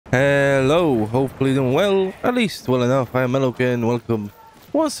Hello, hopefully doing well, at least well enough. I am Meloka and welcome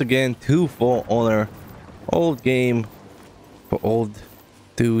once again to For Honor. Old game for old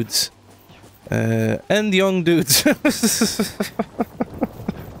dudes and young dudes.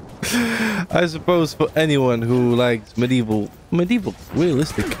 I suppose for anyone who likes medieval,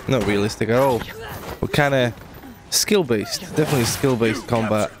 realistic, not realistic at all, but kind of skill-based, definitely skill-based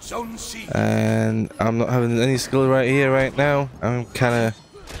combat. And I'm not having any skill right here, right now. I'm kind of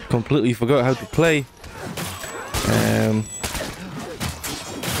completely forgot how to play.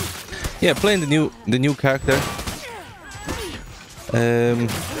 Yeah, playing the new character.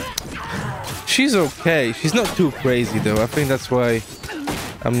 She's okay. She's not too crazy though. I think that's why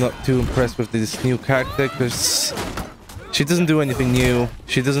I'm not too impressed with this new character, because she doesn't do anything new.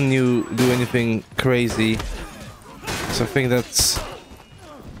 She doesn't do anything crazy. So I think that's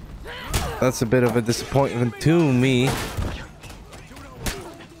a bit of a disappointment to me.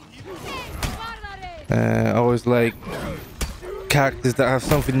 I always like characters that have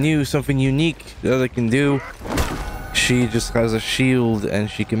something new, something unique that they can do. She just has a shield and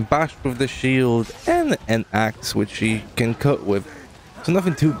she can bash with the shield and an axe which she can cut with. So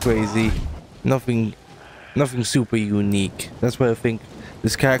nothing too crazy, nothing super unique. That's why I think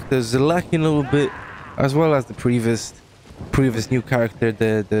this character is lacking a little bit, as well as the previous new character,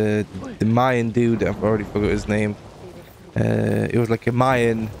 the Mayan dude. I've already forgot his name. It was like a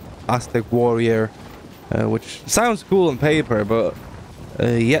Mayan Aztec warrior. Which sounds cool on paper, but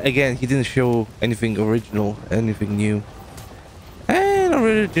yet again, he didn't show anything original, anything new. And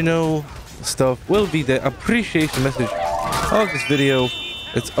original stuff will be the appreciation message of this video.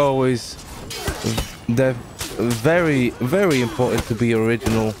 It's always very, very important to be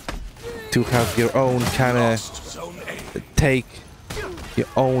original, to have your own kind of take, your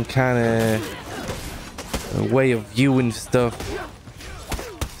own kind of way of viewing stuff.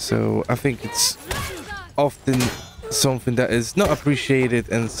 So I think it's often something that is not appreciated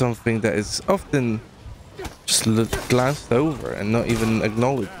and something that is often just glanced over and not even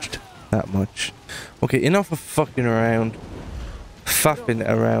acknowledged that much. Okay, enough of fucking around. Faffing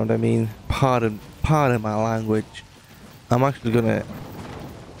around, I mean, pardon my language. I'm actually gonna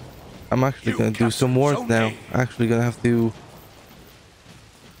do some work now. Actually gonna have to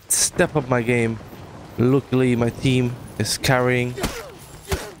step up my game. Luckily my team is carrying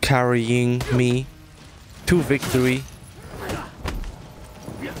me to victory.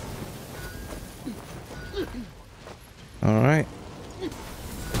 All right.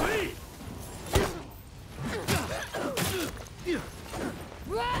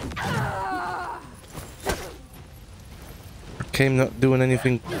 Okay, I'm not doing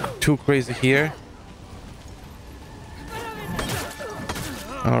anything too crazy here.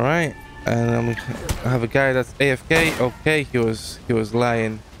 All right, and I have a guy that's AFK. Okay, he was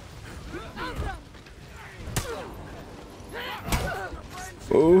lying.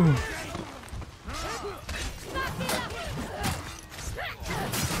 Oh.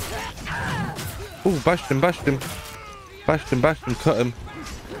 Oh, bashed him, cut him.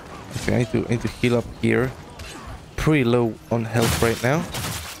 Okay, I need to heal up here. Pretty low on health right now.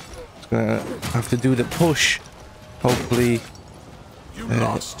 Just gonna have to do the push. Hopefully,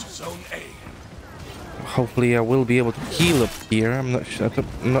 hopefully I will be able to heal up here. I'm not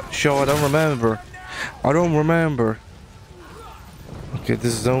sure. I don't remember. Okay,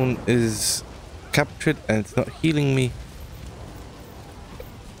 this zone is captured and it's not healing me.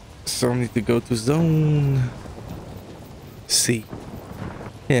 So I need to go to zone C.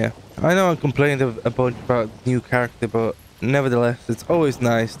 Yeah, I know I complained a bunch about new character, but nevertheless, it's always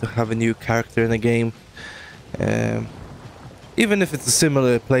nice to have a new character in a game. Even if it's a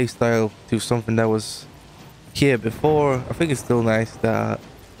similar playstyle to something that was here before, I think it's still nice that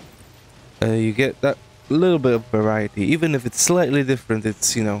you get that little bit of variety. Even if it's slightly different,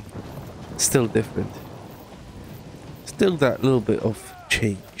 it's, you know, still different. Still that little bit of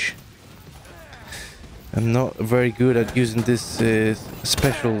change. I'm not very good at using this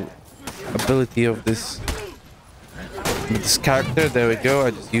special ability of this character. There we go.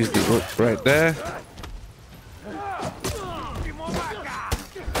 I just used it right there.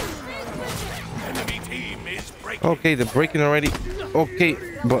 Okay, they're breaking already. Okay,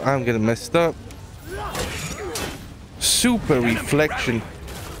 but I'm getting messed up. Super reflection.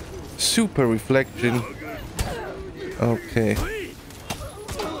 Okay.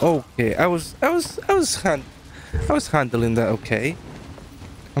 Okay, I was handling that okay.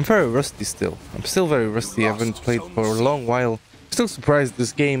 I'm very rusty still. I'm still very rusty. I haven't played for a long while. Still surprised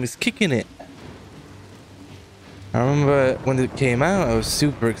this game is kicking it. I remember when it came out, I was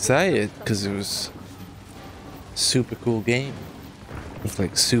super excited because it was a super cool game. It's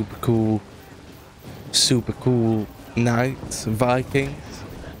like super cool knights, Vikings,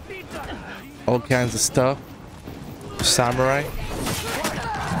 all kinds of stuff. Samurai,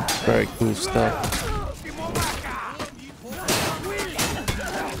 very cool stuff.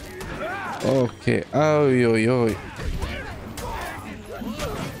 Okay, oh yo yo.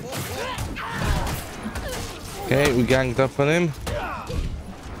 Okay, we ganged up on him.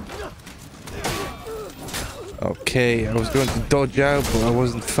 Okay, I was going to dodge out, but I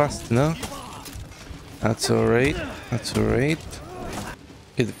wasn't fast enough. That's alright. That's alright.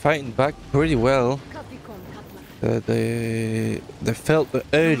 Okay, they're fighting back pretty well. They felt the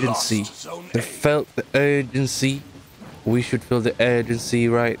urgency. They felt the urgency. We should feel the urgency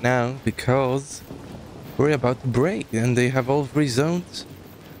right now because we're about to break, and they have all 3 zones.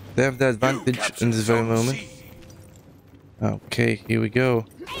 They have the advantage in this very moment. Okay, here we go.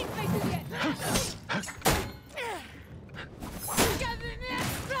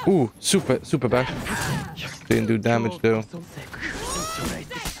 Ooh, super bash. Didn't do damage though.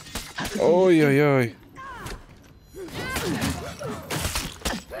 Oi, oi, oi.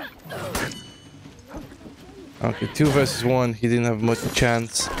 Okay, 2 versus 1. He didn't have much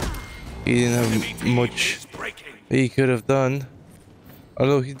chance. He didn't have much he could have done.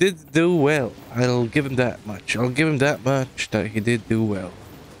 Although he did do well. I'll give him that much. I'll give him that much that he did do well.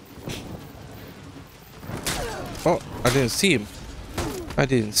 Oh, I didn't see him. I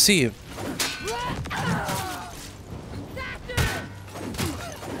didn't see him.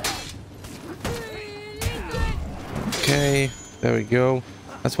 Okay, there we go.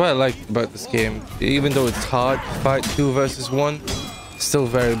 That's what I like about this game. Even though it's hard to fight 2 versus 1, it's still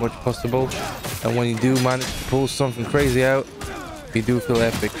very much possible. And when you do manage to pull something crazy out, you do feel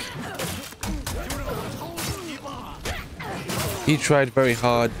epic. He tried very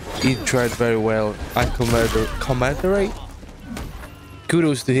hard. He tried very well. I commiserate.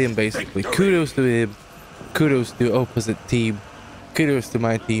 Kudos to him, basically. Kudos to him. Kudos to the opposite team. Kudos to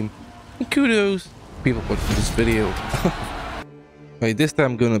my team. And kudos to people watching this video. Right, this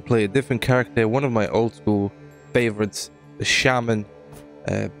time I'm gonna play a different character. One of my old school favorites, the Shaman.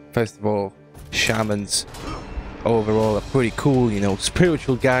 First of all, Shamans overall are pretty cool, you know,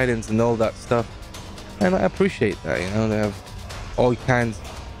 spiritual guidance and all that stuff. And I appreciate that, you know, they have all kinds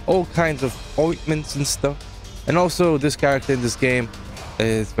of ointments and stuff. And also this character in this game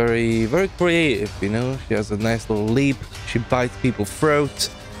is very creative, you know. She has a nice little leap. She bites people's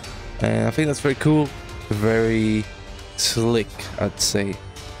throats. And I think that's very cool. Very slick, I'd say.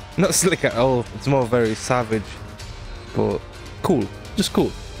 Not slick at all. It's more very savage. But cool. Just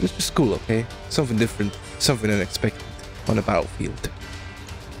cool. It's just cool, okay? Something different. Something unexpected on the battlefield.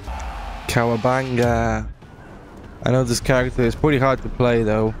 Cowabunga. I know this character is pretty hard to play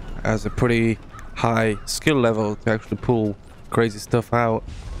though. Has a pretty high skill level to actually pull crazy stuff out.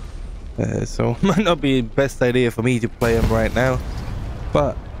 So might not be the best idea for me to play him right now.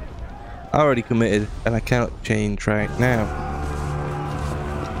 But I already committed and I cannot change right now.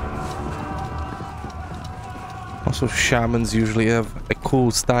 Also, shamans usually have a cool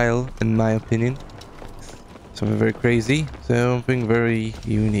style in my opinion. Something very crazy, something very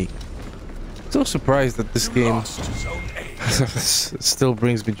unique. Still surprised that this game still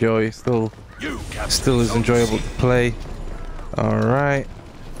brings me joy, still is enjoyable to play. Alright.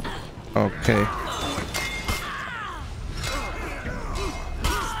 Okay.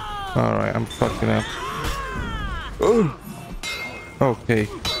 Alright, I'm fucking up. Oh! Okay.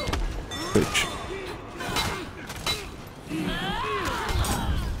 Bitch.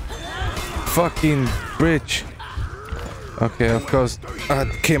 Fucking bitch. Okay, of course, I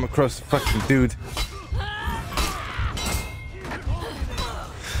came across a fucking dude.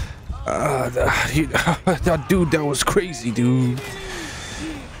 That dude, that was crazy, dude.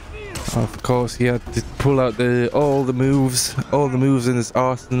 Of course, he had to pull out all the moves in his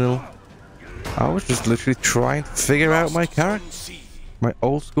arsenal. I was just literally trying to figure out my character, my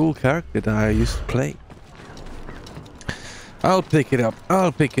old school character that I used to play. I'll pick it up.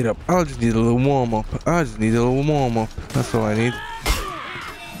 I'll pick it up. I'll just need a little warm up. I just need a little warm up. That's all I need.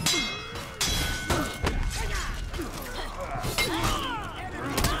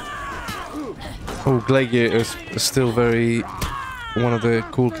 Oh, Gladiator is still one of the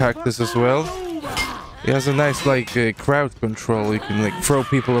cool characters as well. He has a nice crowd control. You can throw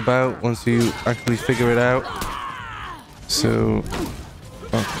people about once you actually figure it out. So,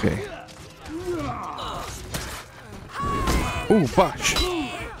 okay. Ooh, bash!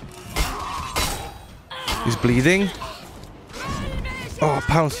 He's bleeding. Oh,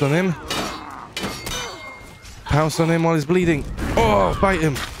 pounce on him. Pounce on him while he's bleeding. Oh, bite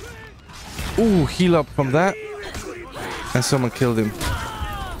him. Ooh, heal up from that. And someone killed him.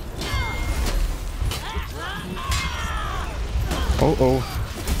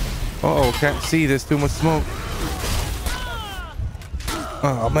 Uh-oh, can't see, there's too much smoke.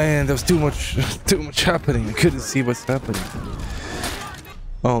 Oh man, there's too much happening. I couldn't see what's happening.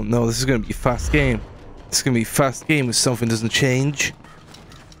 Oh no, this is gonna be a fast game. This is gonna be a fast game if something doesn't change.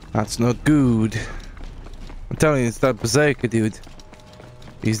 That's not good. I'm telling you, it's that Berserker dude.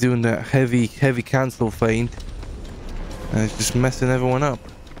 He's doing that heavy cancel feint. And it's just messing everyone up.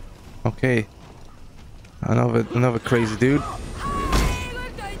 Okay. Another crazy dude.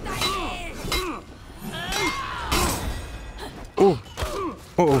 Oh.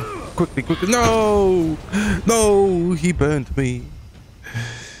 Uh-oh. Quickly. No! No! He burnt me.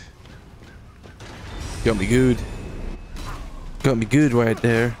 Got me good. Got me good right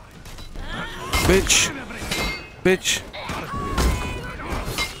there. Bitch!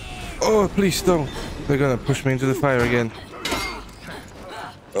 Oh, please don't. They're gonna push me into the fire again.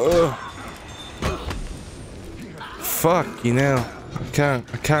 Oh. Fuck, you know. I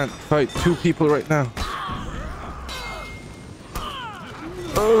can't fight two people right now.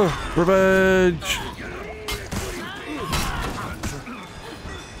 Oh, revenge!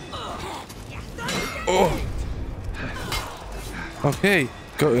 Oh. Okay,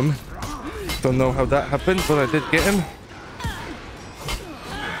 got him. Don't know how that happened, but I did get him.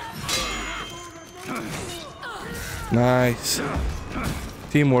 Nice.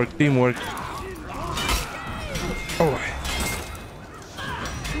 Teamwork. Oh.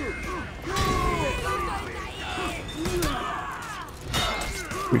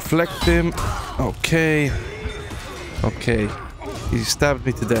 Reflect him. Okay. He stabbed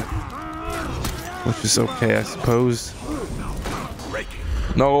me to death. Which is okay, I suppose.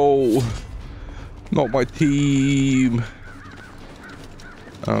 No. Not my team.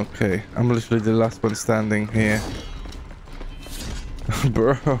 Okay, I'm literally the last one standing here.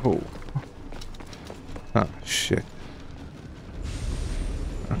 Bro. Ah, shit.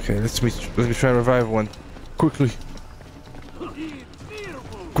 Okay, let me try and revive one. Quickly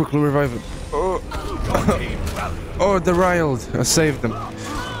revive him. Oh, oh, they're riled. I saved them.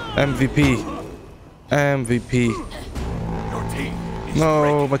 MVP.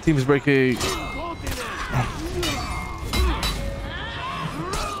 No, my team is breaking.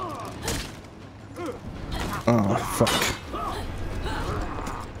 Oh, fuck.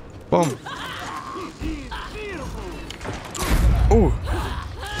 Boom. Oh.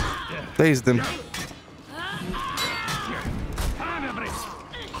 Dazed him.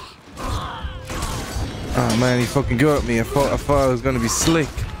 Oh man, he fucking got me. I thought I was gonna be slick.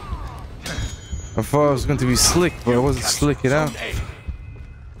 But I wasn't slick it out.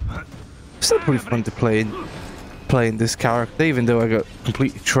 Still pretty fun to playing this character, even though I got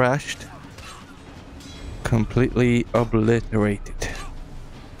completely trashed. Completely obliterated.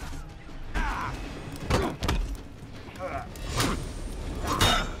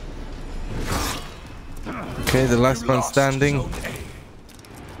 Okay, the last one standing.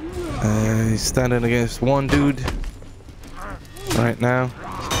 He's standing against one dude right now.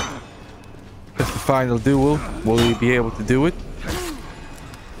 That's the final duel. Will he be able to do it?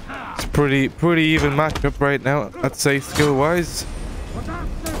 It's pretty even matchup right now, I'd say, skill-wise.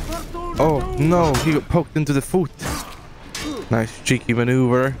 Oh no, he got poked into the foot. Nice cheeky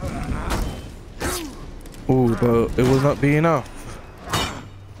maneuver. Oh, but it will not be enough.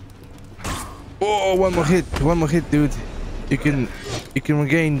 Oh, one more hit, dude. You can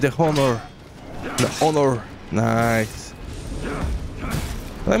regain the honor. Nice.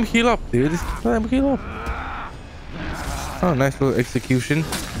 Let him heal up, dude. Let him heal up. Oh, nice little execution.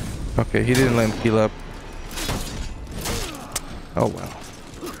 Okay, he didn't let him heal up. Oh well.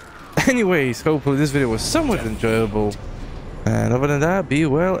 Anyways, hopefully this video was somewhat enjoyable. And other than that, be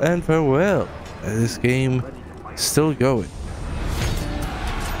well and farewell. This game is still going.